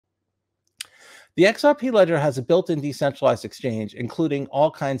The XRP ledger has a built-in decentralized exchange, including all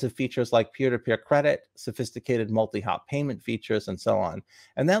kinds of features like peer-to-peer credit, sophisticated multi-hop payment features, and so on.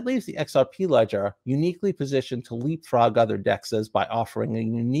 And that leaves the XRP ledger uniquely positioned to leapfrog other DEXs by offering a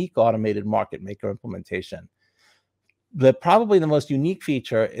unique automated market maker implementation. Probably the most unique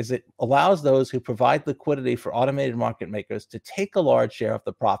feature is it allows those who provide liquidity for automated market makers to take a large share of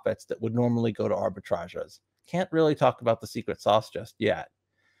the profits that would normally go to arbitrageurs. Can't really talk about the secret sauce just yet.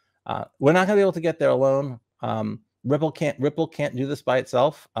 We're not going to be able to get there alone. Ripple can't do this by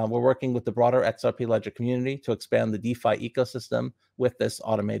itself. We're working with the broader XRP ledger community to expand the DeFi ecosystem with this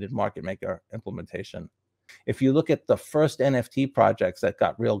automated market maker implementation. If you look at the first NFT projects that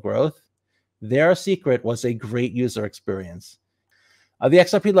got real growth, their secret was a great user experience. The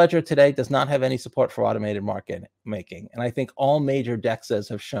XRP ledger today does not have any support for automated market making, and I think all major DEXs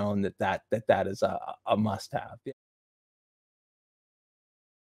have shown that is a must-have.